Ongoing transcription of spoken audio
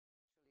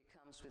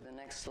With the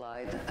next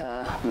slide,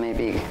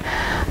 maybe.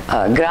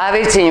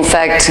 Gravity, in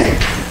fact,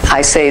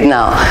 I say it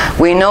now.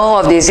 We know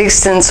of the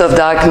existence of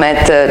dark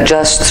matter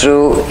just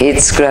through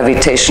its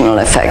gravitational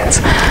effect.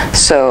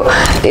 So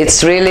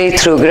it's really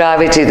through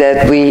gravity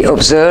that we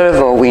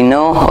observe or we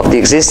know of the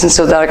existence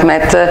of dark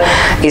matter.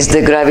 Is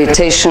the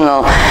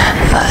gravitational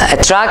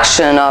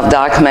attraction of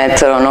dark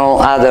matter on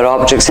all other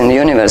objects in the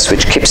universe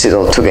which keeps it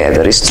all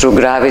together. It's through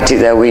gravity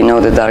that we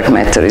know the dark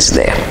matter is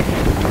there.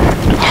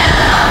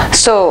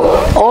 So,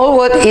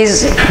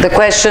 the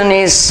question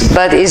is,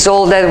 but is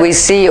all that we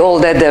see all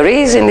that there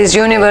is in this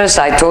universe?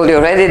 I told you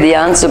already the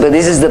answer, but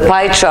this is the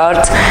pie chart.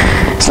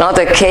 It's not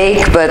a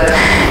cake, but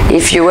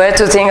if you were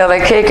to think of a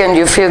cake and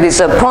you feel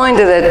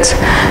disappointed that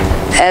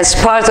as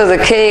part of the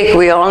cake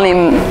we're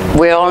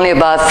only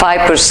about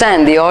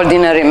 5%, the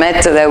ordinary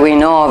matter that we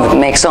know of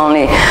makes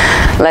only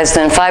less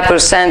than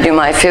 5%, you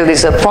might feel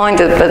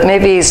disappointed, but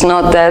maybe it's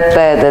not that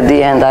bad at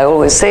the end. I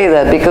always say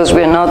that because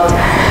we're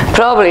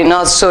probably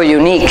not so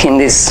unique in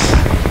this.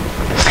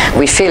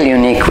 We feel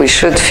unique, we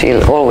should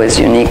feel always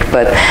unique,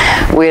 but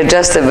we're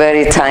just a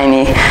very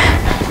tiny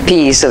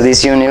piece of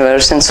this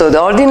universe. And so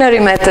the ordinary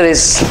matter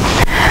is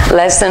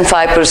less than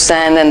 5%,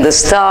 and the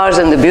stars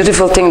and the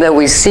beautiful thing that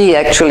we see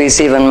actually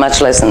is even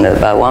much less than that,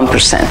 about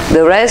 1%.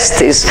 The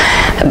rest is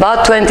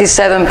about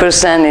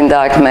 27% in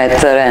dark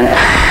matter, and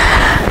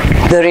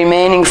the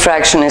remaining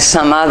fraction is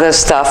some other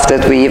stuff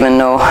that we even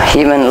know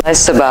even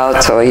less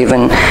about, or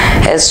even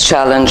as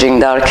challenging,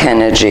 dark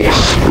energy.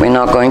 We're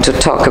not going to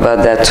talk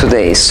about that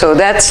today. So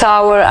that's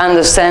our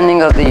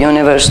understanding of the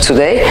universe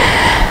today.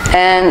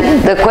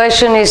 And the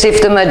question is,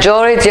 if the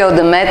majority of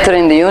the matter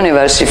in the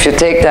universe, if you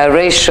take that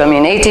ratio, I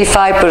mean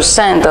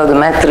 85% of the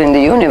matter in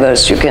the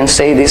universe, you can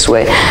say this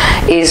way,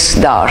 is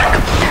dark.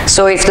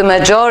 So if the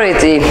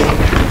majority,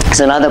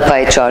 it's another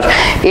pie chart,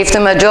 if the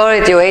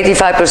majority or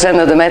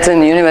 85% of the matter in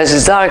the universe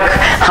is dark,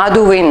 how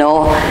do we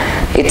know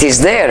it is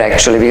there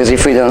actually? Because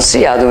if we don't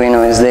see, how do we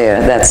know it's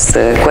there? That's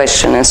the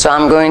question. And so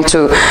I'm going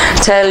to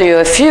tell you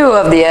a few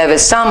of the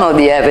evidence, some of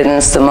the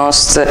evidence, the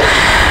most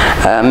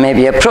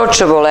maybe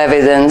approachable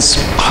evidence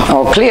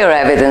or clear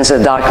evidence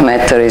that dark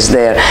matter is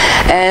there.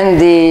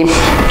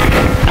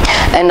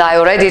 And I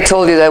already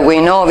told you that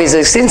we know of its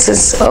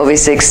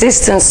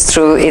existence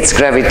through its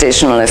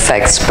gravitational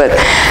effects. But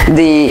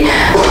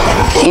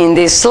in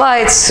these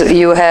slides,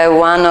 you have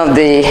one of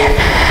the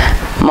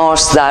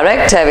most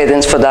direct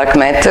evidence for dark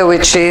matter,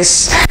 which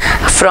is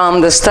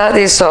from the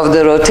studies of the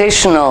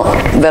rotational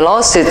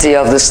velocity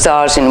of the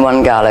stars in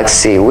one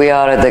galaxy. We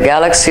are at the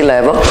galaxy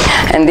level,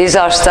 and these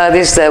are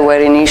studies that were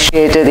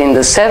initiated in the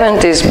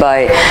 70s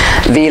by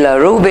Vila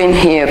Rubin,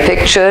 here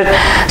pictured.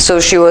 So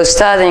she was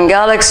studying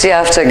galaxy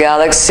after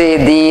galaxy,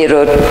 the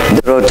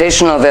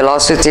rotational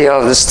velocity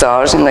of the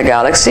stars in the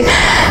galaxy,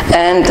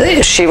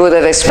 and she would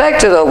have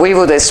expected, or we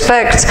would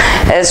expect,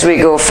 as we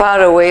go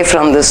far away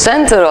from the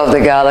center of the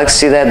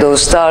galaxy, that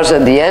those stars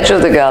at the edge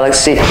of the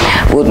galaxy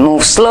would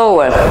move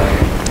slower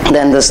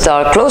than the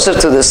star closer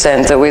to the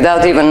center,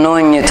 without even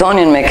knowing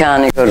Newtonian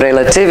mechanics or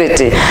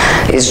relativity.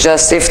 It's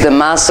just if the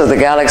mass of the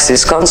galaxy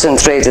is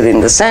concentrated in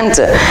the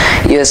center,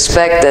 you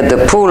expect that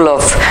the pull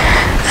of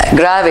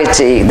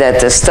gravity that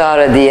the star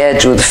at the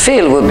edge would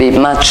feel would be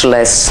much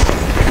less.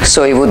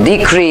 So it would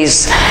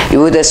decrease,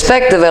 you would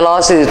expect the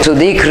velocity to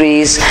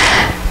decrease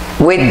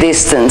with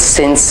distance,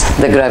 since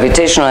the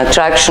gravitational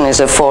attraction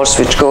is a force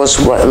which goes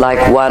like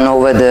 1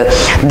 over the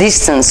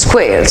distance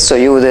squared. So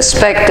you would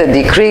expect a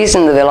decrease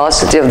in the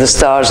velocity of the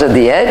stars at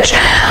the edge.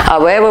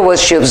 However, what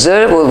she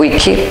observed, what we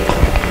keep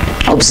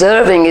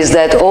observing, is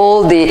that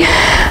all the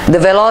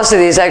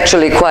velocity is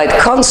actually quite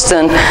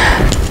constant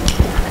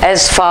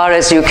as far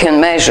as you can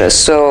measure.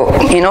 So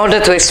in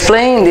order to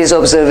explain this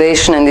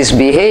observation and this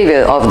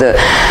behavior of the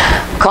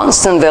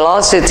constant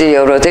velocity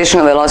or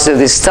rotational velocity of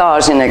the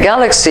stars in a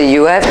galaxy,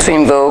 you have to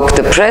invoke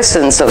the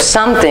presence of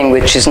something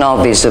which is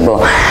not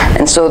visible.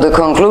 And so the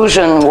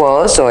conclusion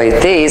was, or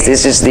it is,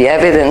 this is the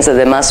evidence that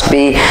there must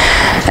be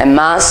a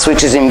mass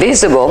which is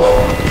invisible,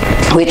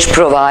 which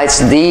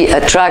provides the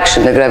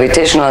attraction, the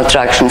gravitational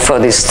attraction for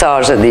the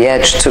stars at the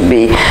edge to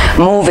be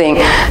moving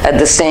at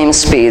the same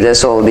speed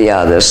as all the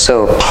others.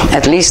 So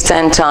at least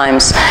 10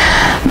 times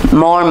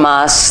more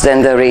mass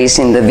than there is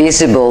in the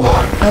visible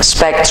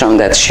spectrum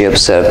that she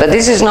observed. But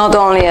this is not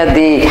only at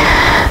the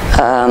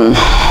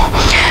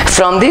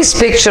from this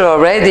picture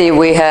already,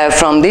 we have,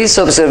 from this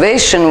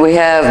observation, we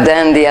have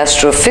then the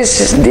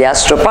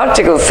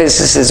astroparticle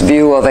physicist's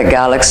view of a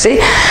galaxy.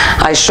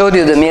 I showed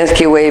you the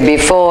Milky Way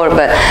before,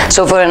 but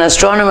so for an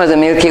astronomer, the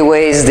Milky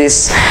Way is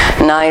this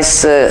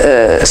nice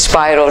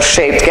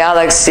spiral-shaped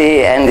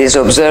galaxy and is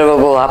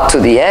observable up to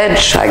the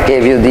edge. I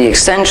gave you the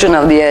extension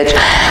of the edge.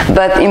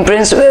 But in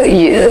principle,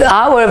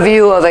 our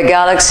view of a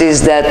galaxy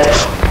is that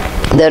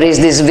there is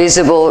this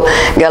visible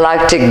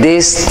galactic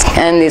disk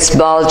and its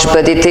bulge,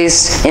 but it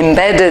is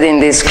embedded in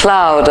this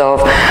cloud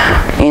or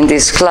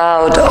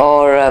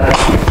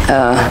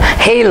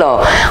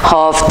halo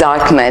of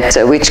dark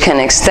matter, which can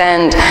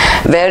extend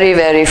very,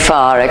 very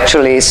far.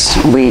 Actually,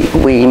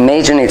 we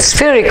imagine it's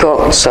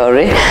spherical,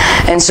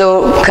 and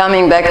so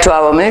coming back to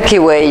our Milky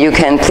Way, you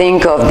can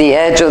think of the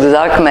edge of the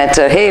dark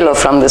matter halo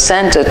from the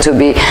center to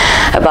be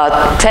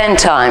about 10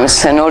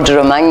 times, an order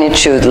of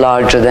magnitude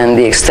larger than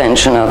the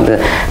extension of the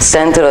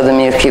center of the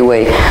Milky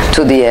Way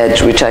to the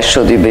edge, which I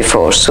showed you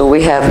before. So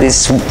we have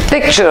this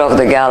picture of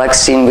the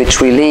galaxy in which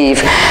we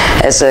live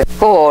as a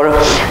core,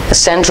 a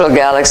central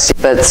galaxy,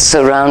 but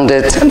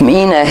surrounded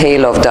in a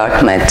halo of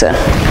dark matter.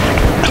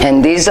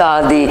 And these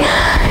are the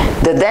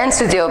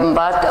density of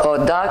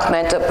dark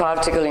matter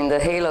particle in the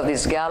halo of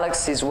this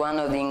galaxy is one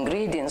of the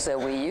ingredients that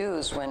we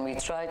use when we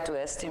try to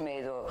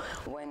estimate or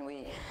when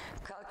we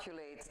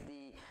calculate